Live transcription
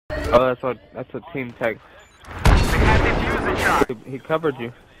Oh, that's a team tag. He covered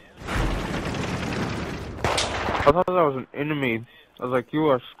you. I thought that was an enemy. I was like, you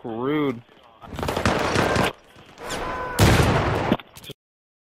are screwed.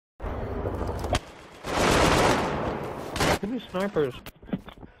 Give me snipers.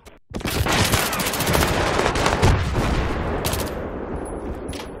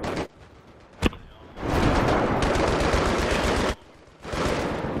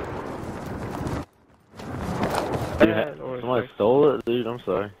 Somebody stole it? Dude, I'm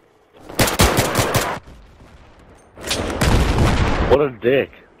sorry. What a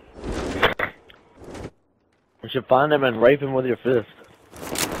dick. You should find him and rape him with your fist.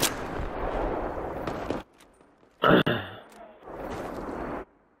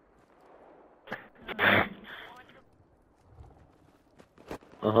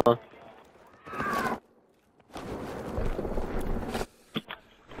 Uh-huh.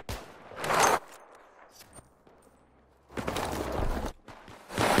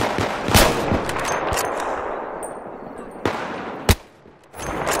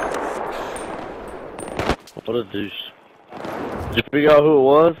 What a douche. Did you figure out who it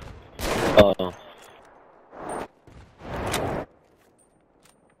was?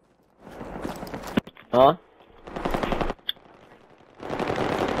 Huh?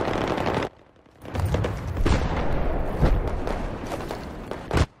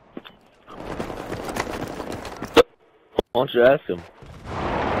 Why don't you ask him?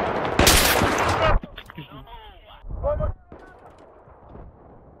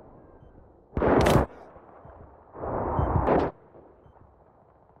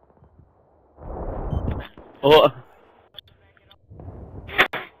 What?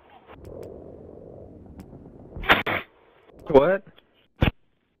 What?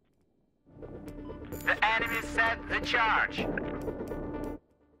 The enemy set the charge.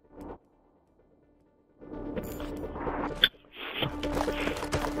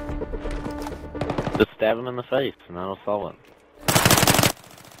 Just stab him in the face and that'll solve it.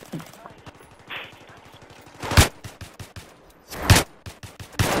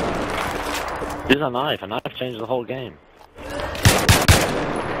 Use a knife. A knife changes the whole game.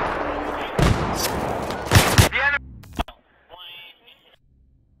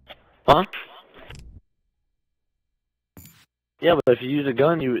 Huh? Yeah, but if you use a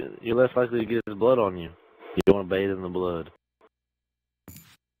gun, you're less likely to get his blood on you. You don't want to bathe in the blood.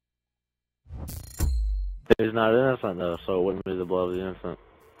 He's not innocent though, so it wouldn't be the blood of the innocent.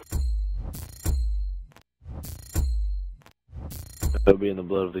 It would be in the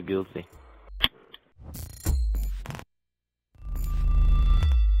blood of the guilty.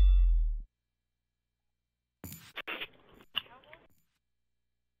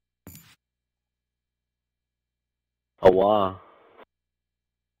 Oh wow.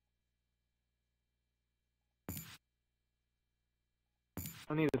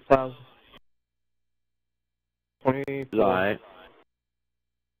 I need 1,000. 20. Alright.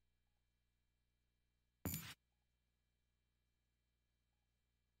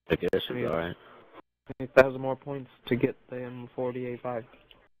 I guess it's alright. I need 1,000 more points to get the M40A5.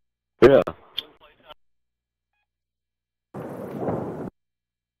 Yeah.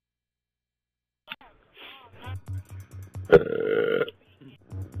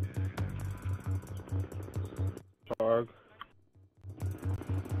 Targ.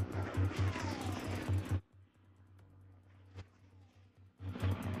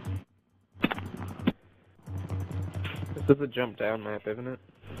 This is a jump down map, isn't it?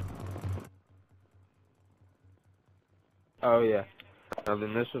 Oh yeah. Now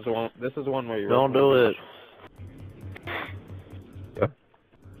then this is one. This is one where you don't do it. Yeah.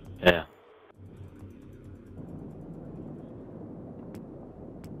 Yeah.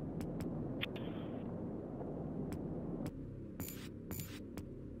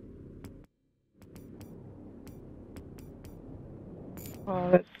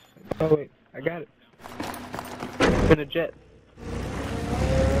 Oh, that's. Oh wait, I got it. It's in a jet.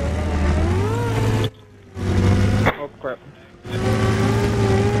 Oh crap.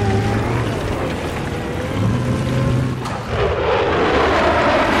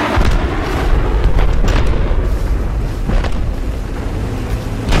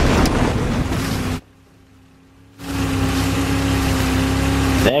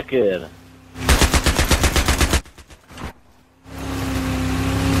 Naked.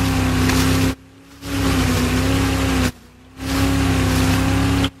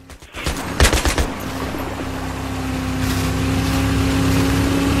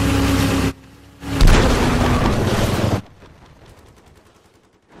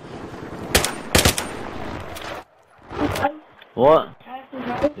 What?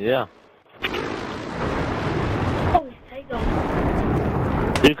 Yeah. Always take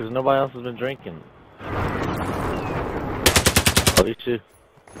them. Dude, because nobody else has been drinking. Oh, you too.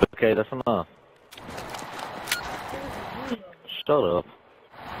 Okay, that's enough. Shut up.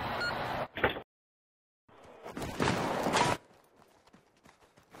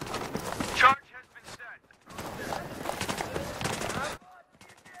 Charge has been set.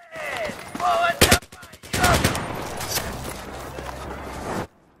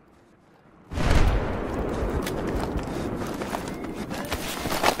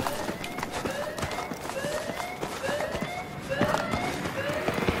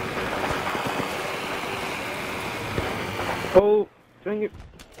 Oh, dang it.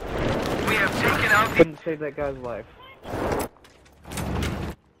 We have taken out the... Couldn't save that guy's life.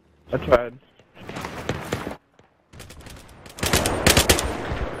 I tried.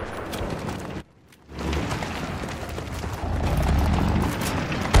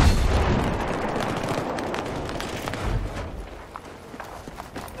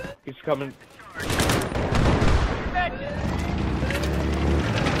 He's coming.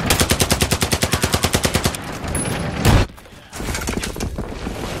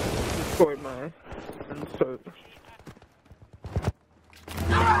 Destroyed my insert.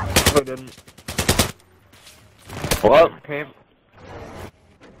 I didn't. What? Okay.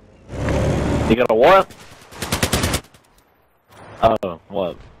 You got a what? Oh,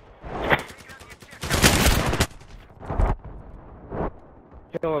 what?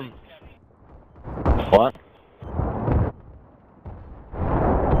 Kill him. What?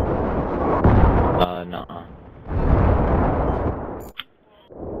 Nuh-uh.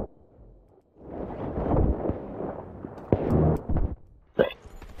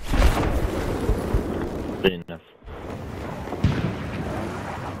 Business.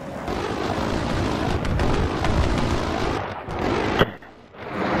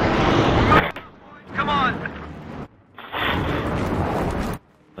 Come on!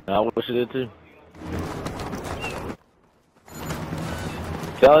 I wish you did too.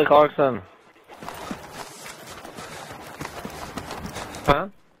 Kelly Clarkson. Huh?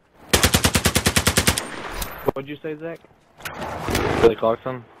 What'd you say, Zach? Kelly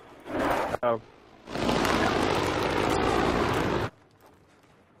Clarkson. Oh.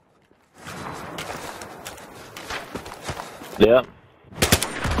 Yep.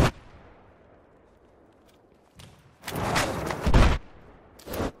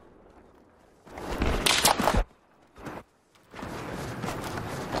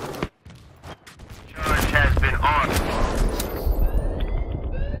 Charge has been armed.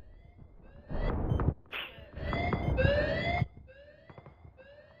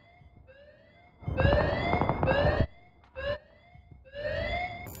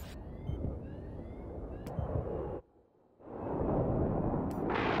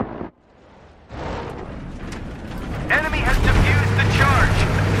 Enemy has defused the charge.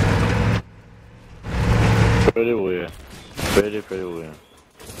 Pretty weird. Pretty weird.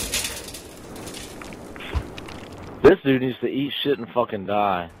 This dude needs to eat shit and fucking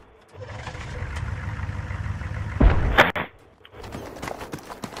die.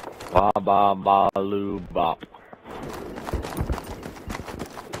 Ba ba ba loo bop.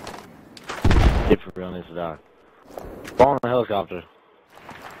 If for real needs to die. Fall on the helicopter.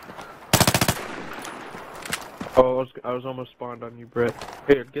 Oh, I was almost spawned on you, Brett.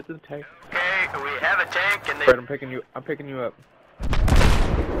 Here, get the tank. Okay, we have a tank and they... Brett, I'm picking you up.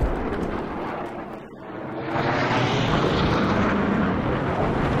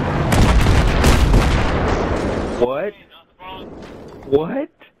 What? What?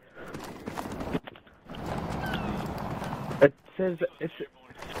 It says it's...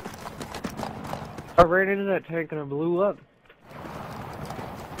 I ran into that tank and I blew up.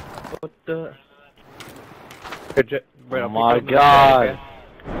 What the... Hey, jet, Brett, Oh I'll my pick you up in the jet, god. okay?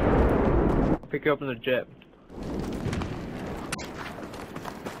 I'll pick you up in the jet.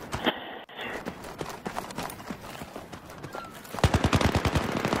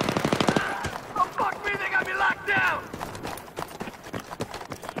 Oh, fuck me, they got me locked down!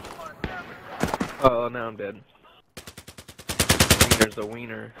 Oh, now I'm dead. Wiener's a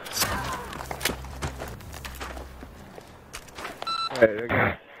wiener. Alright,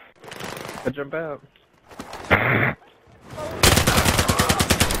 okay. I jump out.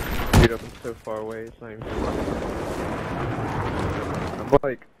 Dude, I'm so far away, it's not even I'm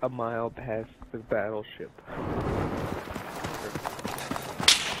like a mile past the battleship.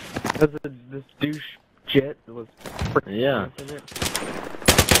 Because this douche jet was freaking Yeah. in it.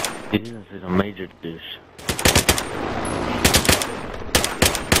 He's a major douche.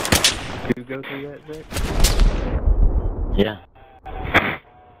 Did you go through that, Zach? Yeah.